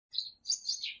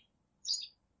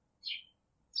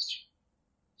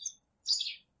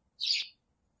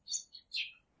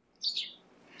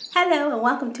Hello and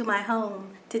welcome to my home.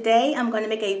 Today I'm going to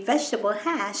make a vegetable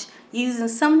hash using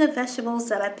some of the vegetables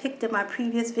that I picked in my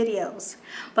previous videos.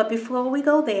 But before we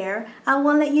go there, I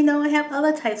want to let you know I have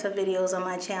other types of videos on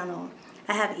my channel.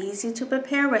 I have easy to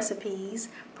prepare recipes,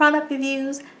 product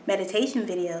reviews, meditation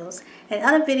videos, and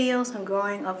other videos on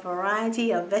growing a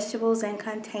variety of vegetables in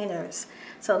containers.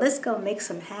 So let's go make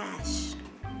some hash.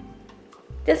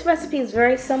 This recipe is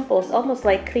very simple. It's almost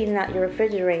like cleaning out your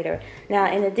refrigerator. Now,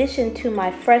 in addition to my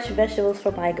fresh vegetables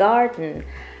from my garden,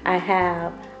 I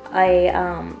have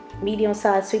a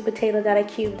medium-sized sweet potato that I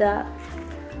cubed up,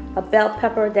 a bell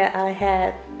pepper that I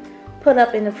had put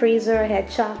up in the freezer. I had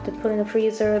chopped and put in the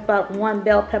freezer, about one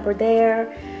bell pepper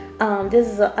there. This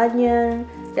is an onion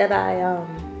that I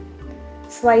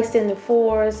sliced into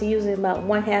fours using about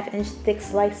 1/2 inch thick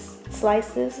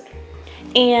slices.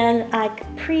 And I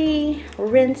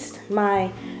pre-rinsed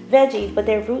my veggies, but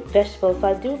they're root vegetables, so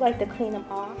I do like to clean them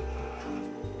off.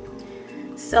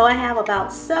 So I have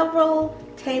about several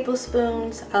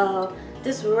tablespoons of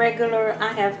this regular,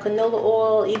 I have canola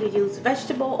oil. You could use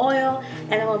vegetable oil,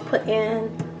 and I'm going to put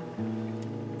in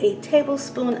a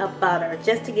tablespoon of butter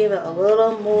just to give it a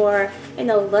little more,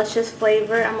 luscious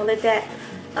flavor. I'm going to let that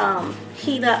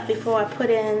heat up before I put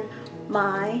in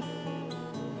my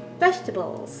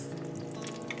vegetables.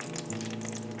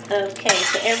 Okay,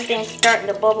 so everything's starting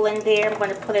to bubble in there. I'm going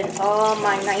to put in all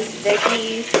my nice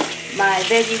veggies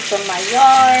from my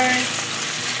yard,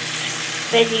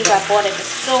 veggies I bought at the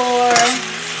store.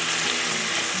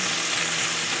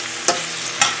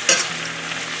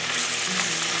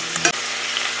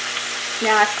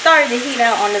 Now I started the heat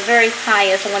out on the very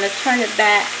highest. I'm going to turn it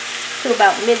back to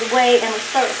about midway and we'll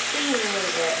start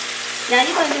seasoning it. Now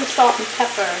you're going to do salt and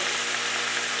pepper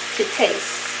to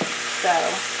taste. So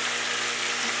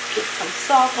get some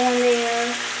salt on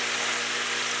there.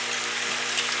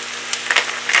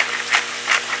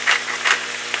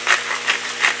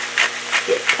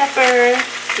 Get pepper.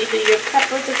 You do your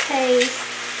pepper to taste.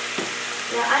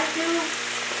 Now I do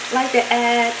like to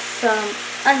add some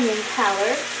onion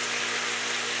powder.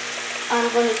 I'm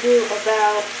going to do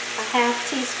about a 1/2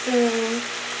 teaspoon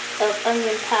of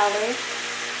onion powder.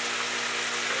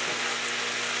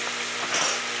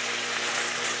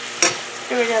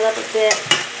 Stir that up a bit.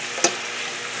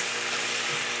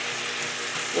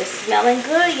 It's smelling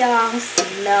good, y'all.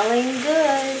 Smelling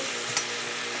good.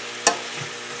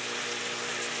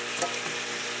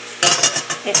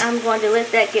 And I'm going to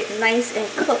let that get nice and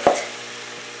cooked.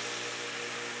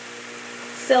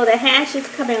 So the hash is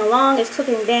coming along. It's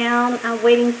cooking down. I'm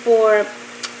waiting for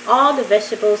all the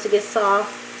vegetables to get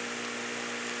soft.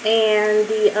 And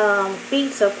the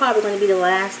beets are probably going to be the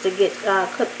last to get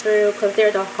cooked through because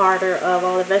they're the harder of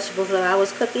all the vegetables that I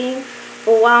was cooking.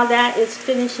 But while that is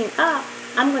finishing up,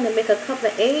 I'm going to make a couple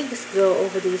of eggs go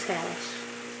over these hash.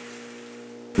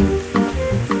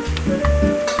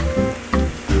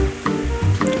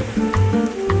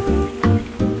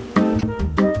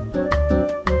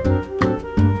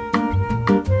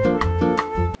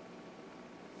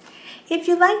 If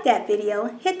you like that video,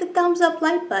 hit the thumbs up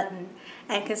like button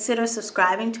and consider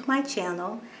subscribing to my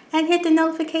channel and hit the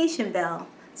notification bell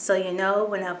so you know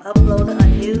when I've uploaded a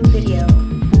new video.